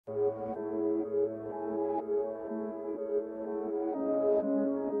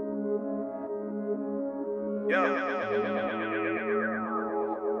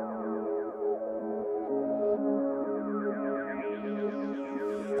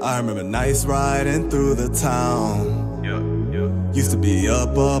I remember nights riding through the town. Used to be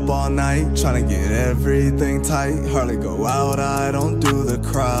up all night, tryna get everything tight. Hardly go out, I don't do the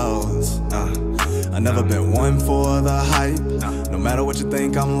crowds. I never been one for the hype. No matter what you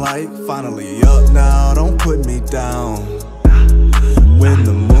think I'm like, finally up now, don't put me down. When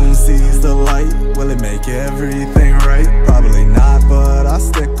the moon sees the light, will it make everything right? Probably not, but I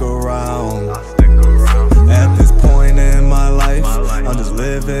stick around. At this point in my life, I'm just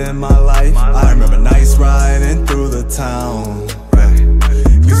living my life. I remember nights riding through the town.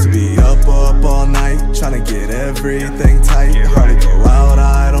 Used to be up all night, tryna get everything tight. Hardly go out,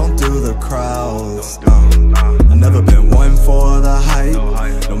 I don't do the crowds. I never been one for the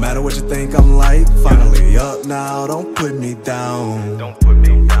hype. No matter what you think I'm like, finally up now, don't put me down.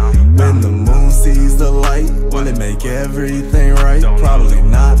 When the moon sees the light, will it make everything right? Probably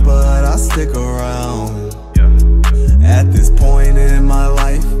not, but I stick around. At this point in my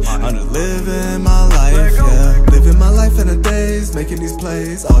life, I'm just living my life, yeah. Living my life in the days, making these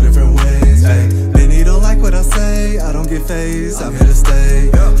plays all different ways, yeah. Many don't like what I say, I don't get phased, I'm here to stay,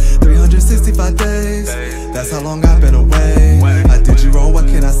 yeah. 365 days, that's how long I've been away. I did you wrong, what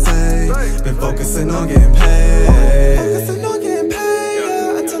can I say? Been focusing on getting paid. Focusing on getting paid,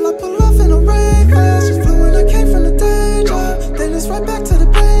 yeah. Until I pull off in a rave, yeah. Just flew when I came from the danger, then it's right back to the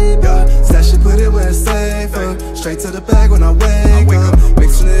paper. Stash it, put it where it's safer. Straight to the bag when I wake up.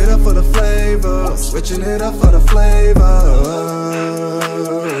 Mixing it up for the flavor, switching it up for the flavor.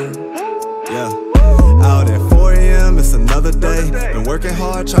 Yeah. Out at 4 AM, it's another day. Been working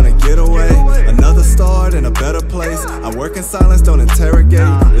hard, trying to get away. Another start in a better place. I work in silence, don't interrogate.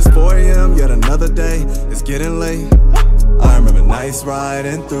 It's 4 AM, yet another day. It's getting late. I remember nights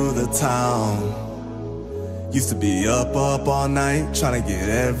riding through the town. Used to be up all night, tryna get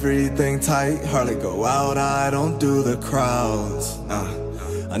everything tight. Hardly go out, I don't do the crowds.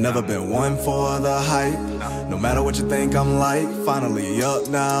 I never been one for the hype. No matter what you think I'm like, finally up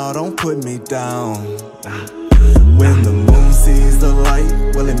now, don't put me down. When the moon sees the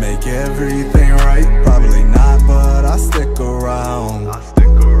light, will it make everything right? Probably not, but I stick around.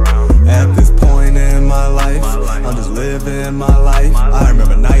 At this point in my life, I'm just living my life. I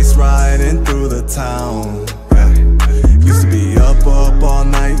remember nights riding through the town. Used to be up all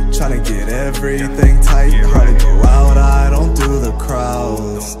night, tryna get everything tight. Hardly go out, I don't do the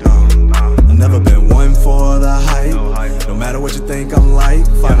crowds. I've never been one for the hype. No matter what you think I'm like,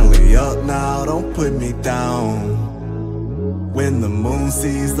 finally up now, don't put me down. When the moon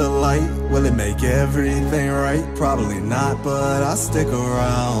sees the light, will it make everything right? Probably not, but I stick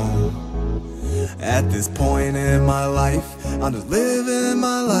around. At this point in my life, I'm just living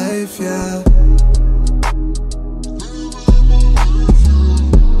my life, yeah.